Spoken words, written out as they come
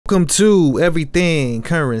Welcome to Everything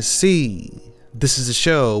Currency. This is a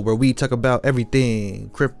show where we talk about everything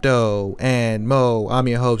crypto and mo. I'm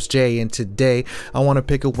your host Jay, and today I want to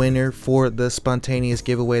pick a winner for the spontaneous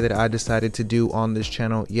giveaway that I decided to do on this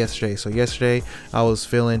channel yesterday. So yesterday I was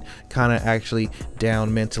feeling kind of actually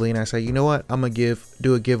down mentally, and I said, you know what, I'm gonna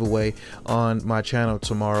do a giveaway on my channel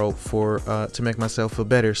tomorrow for to make myself feel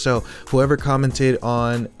better. So whoever commented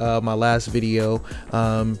on my last video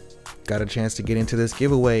got a chance to get into this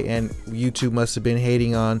giveaway, and YouTube must have been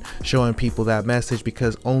hating on showing people that message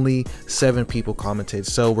because only 7 people commented.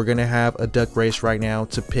 So we're gonna have a duck race right now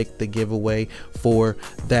to pick the giveaway for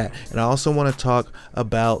that. And I also want to talk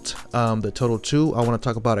about the total2. I want to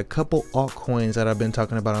talk about a couple altcoins that I've been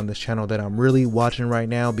talking about on this channel that I'm really watching right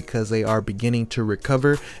now because they are beginning to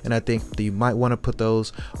recover, and I think that you might want to put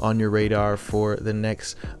those on your radar for the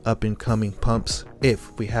next up and coming pumps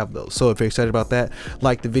if we have those. So if you're excited about that,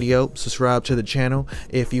 like the video, subscribe to the channel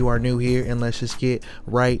if you are new here, and let's just get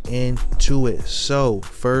right into it. So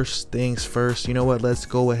first things first, you know what, let's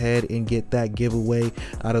go ahead and get that giveaway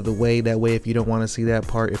out of the way. That way, if you don't want to see that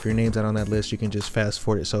part, if your name's not on that list, you can just fast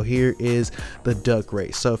forward it. So here is the duck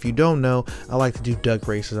race. So if you don't know, I like to do duck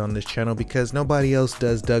races on this channel because nobody else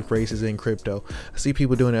does duck races in crypto. I see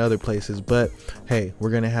people doing it other places, but hey,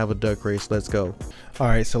 we're gonna have a duck race. Let's go. All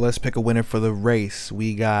right, so let's pick a winner for the race.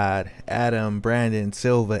 We got Adam, Brandon,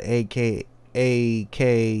 Silva, AK,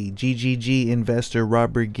 GGG, Investor,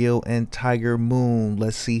 Robert Gill, and Tiger Moon.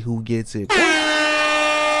 Let's see who gets it.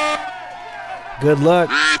 Good luck.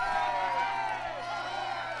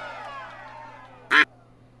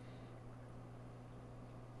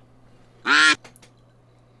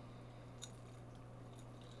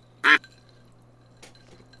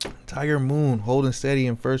 Tiger Moon holding steady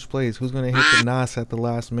in first place. Who's going to hit the NOS at the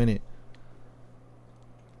last minute?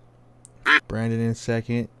 Brandon in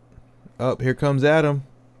second. Oh, here comes Adam.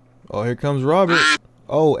 Oh, here comes Robert.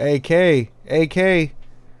 Oh, AK. Oh.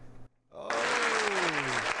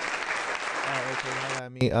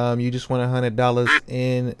 Okay, you just won $100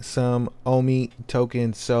 in some OMI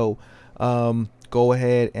tokens. So go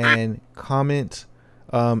ahead and comment.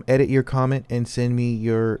 Edit your comment and send me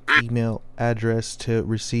your email address to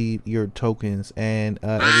receive your tokens. And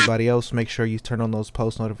everybody else, make sure you turn on those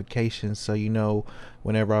post notifications so you know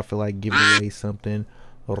whenever I feel like giving away something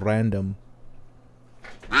random.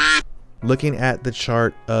 Looking at the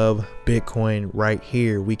chart of Bitcoin right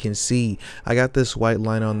here, we can see I got this white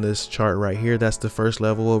line on this chart right here. That's the first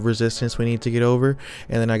level of resistance we need to get over,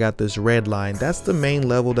 and then I got this red line. That's the main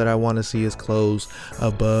level that I want to see is close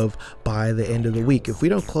above by the end of the week. If we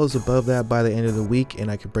don't close above that by the end of the week,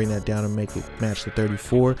 and I could bring that down and make it match the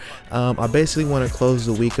 34, I basically want to close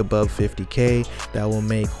the week above 50k. That will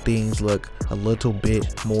make things look a little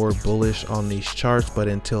bit more bullish on these charts, but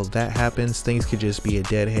until that happens, things could just be a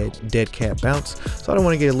dead cat bounce. So I don't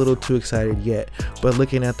want to get a little too excited yet. But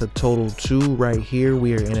looking at the total2 right here,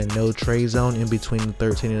 we are in a no trade zone in between the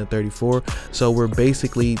 13 and the 34. So we're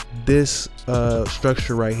basically, this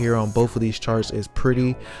structure right here on both of these charts is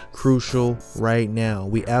pretty crucial right now.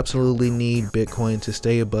 We absolutely need Bitcoin to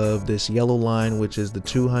stay above this yellow line, which is the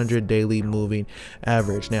 200 daily moving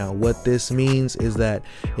average. Now what this means is that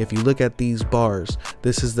if you look at these bars,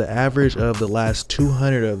 this is the average of the last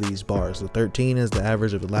 200 of these bars. The 13 is the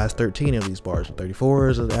average of the last 13 of these bars. The 34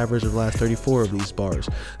 is the average of the last 34 of these bars.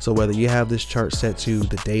 So whether you have this chart set to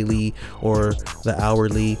the daily or the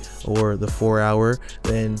hourly or the 4-hour,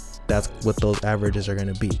 then that's what those averages are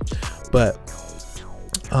going to be. But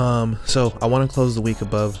so I want to close the week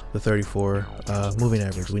above the 34 moving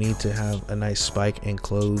average. We need to have a nice spike and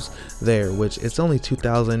close there, which it's only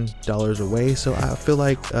 $2,000 away. So I feel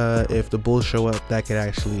like if the bulls show up, that could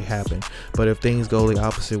actually happen. But if things go the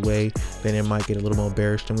opposite way, then it might get a little more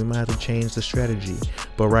bearish and we might have to change the strategy.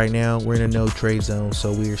 But right now we're in a no trade zone,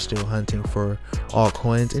 so we are still hunting for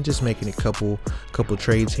altcoins and just making a couple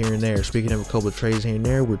trades here and there. Speaking of a couple trades here and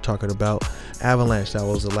there, we're talking about Avalanche. That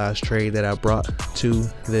was the last trade that I brought to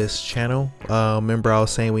this channel. Remember I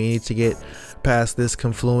was saying we need to get past this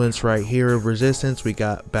confluence right here of resistance. We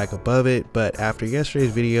got back above it, but after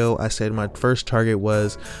yesterday's video I said my first target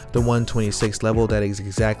was the 126 level. That is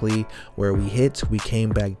exactly where we hit. We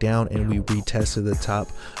came back down and we retested the top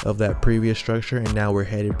of that previous structure, and now we're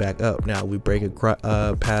headed back up. Now we break it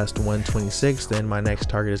past 126, then my next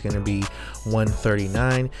target is going to be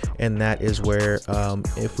 139, and that is where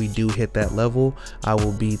if we do hit that level, I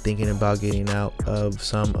will be thinking about getting out of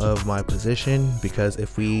some of my position, because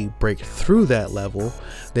if we break through that level,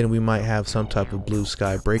 then we might have some type of blue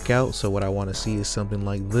sky breakout. So what I want to see is something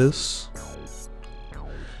like this,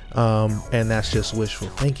 and that's just wishful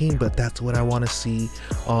thinking, but that's what I want to see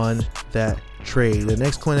on that trade. The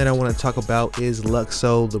next coin that I want to talk about is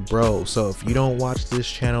lyxe the bro. So if you don't watch this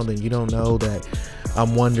channel, then you don't know that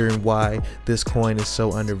I'm wondering why this coin is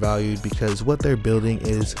so undervalued, because what they're building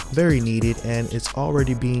is very needed and it's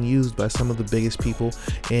already being used by some of the biggest people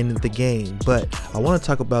in the game. But I want to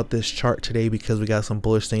talk about this chart today because we got some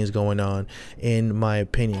bullish things going on, in my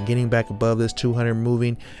opinion. Getting back above this 200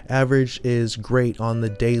 moving average is great on the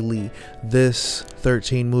daily. This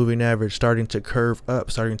 13 moving average starting to curve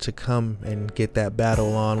up, starting to come and get that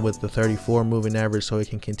battle on with the 34 moving average so it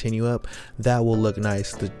can continue up. That will look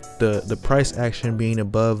nice. The price action being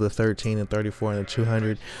above the 13 and 34 and the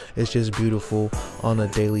 200 is just beautiful on the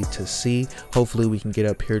daily to see. Hopefully we can get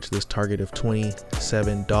up here to this target of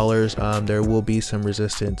 $27. There will be some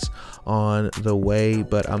resistance on the way,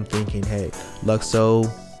 but I'm thinking, hey, lyxe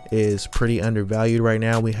is pretty undervalued right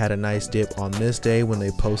now. We had a nice dip on this day when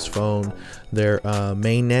they postponed their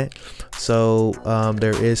mainnet, so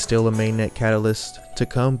there is still a mainnet catalyst to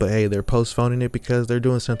come, but hey, they're postponing it because they're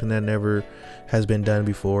doing something that never has been done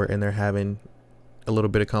before, and they're having a little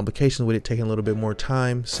bit of complications with it, taking a little bit more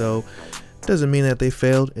time. So doesn't mean that they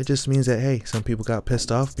failed, it just means that, hey, some people got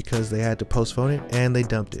pissed off because they had to postpone it and they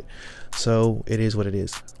dumped it. So it is what it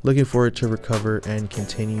is. Looking forward to recover and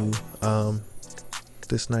continue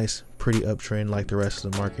this nice pretty uptrend like the rest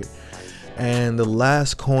of the market. And the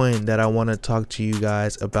last coin that I want to talk to you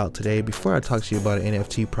guys about today, before I talk to you about an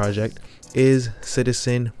NFT project, is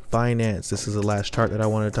Citizen Finance. This is the last chart that I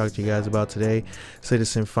want to talk to you guys about today,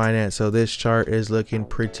 Citizen Finance. So this chart is looking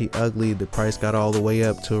pretty ugly. The price got all the way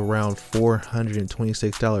up to around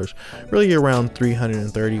 $426. Really around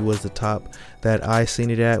 330 was the top that I seen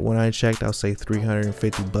it at. When I checked, I'll say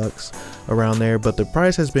 350 bucks around there, but the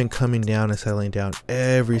price has been coming down and settling down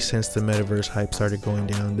ever since the metaverse hype started going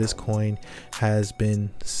down. This coin has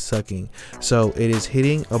been sucking, so it is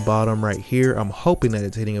hitting a bottom right here. I'm hoping that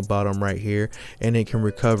it's hitting a bottom right here and it can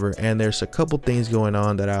recover, and there's a couple things going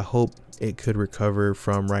on that I hope it could recover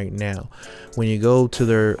from right now. When you go to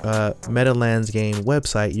their Meadowlands game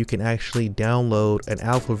website, you can actually download an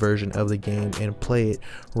alpha version of the game and play it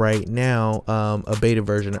right now, a beta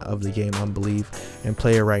version of the game, I believe, and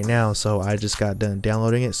play it right now. So I just got done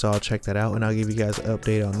downloading it, so I'll check that out and I'll give you guys an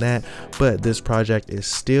update on that. But this project is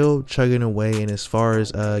still chugging away, and as far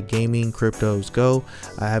as gaming cryptos go,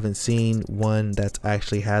 I haven't seen one that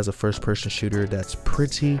actually has a first-person shooter that's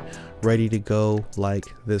pretty ready to go like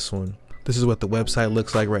this one. This is what the website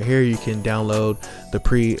looks like right here. You can download the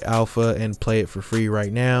pre-alpha and play it for free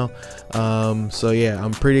right now. So yeah,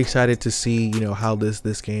 I'm pretty excited to see, you know, how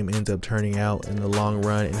this game ends up turning out in the long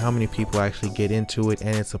run and how many people actually get into it.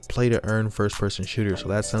 And it's a play to earn first-person shooter, so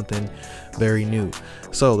that's something very new.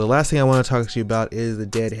 So the last thing I want to talk to you about is the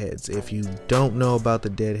Deadheads. If you don't know about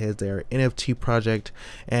the Deadheads, they are an NFT project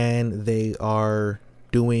and they are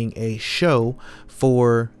doing a show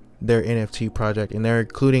for their NFT project, and they're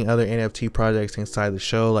including other NFT projects inside the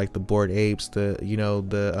show, like the Bored Apes, the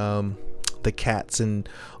cats and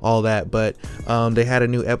all that. But they had a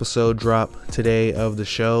new episode drop today of the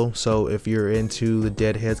show, so if you're into the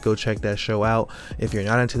Deadheads, go check that show out. If you're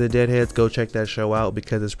not into the Deadheads, go check that show out,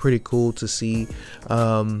 because it's pretty cool to see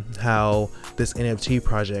how this NFT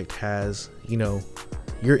project has, you know,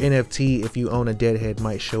 your NFT, if you own a Deadhead,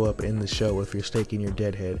 might show up in the show if you're staking your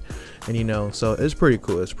Deadhead. And you know, so it's pretty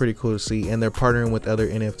cool. It's pretty cool to see, and they're partnering with other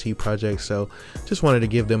NFT projects, so just wanted to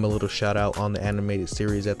give them a little shout out on the animated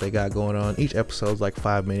series that they got going on. Each episode's like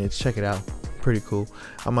 5 minutes. Check it out, pretty cool.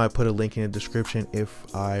 I might put a link in the description if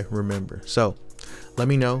I remember. So let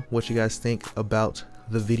me know what you guys think about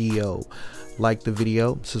the video. Like the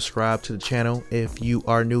video, subscribe to the channel. If you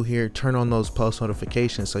are new here, turn on those post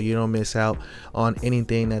notifications so you don't miss out on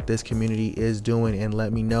anything that this community is doing, and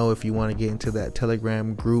let me know if you want to get into that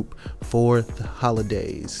Telegram group for the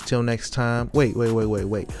holidays. Till next time. Wait,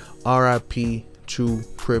 RIP to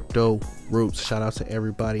Crypto Roots. Shout out to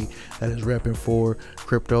everybody that is repping for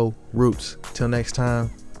Crypto Roots. Till next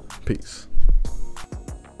time, peace.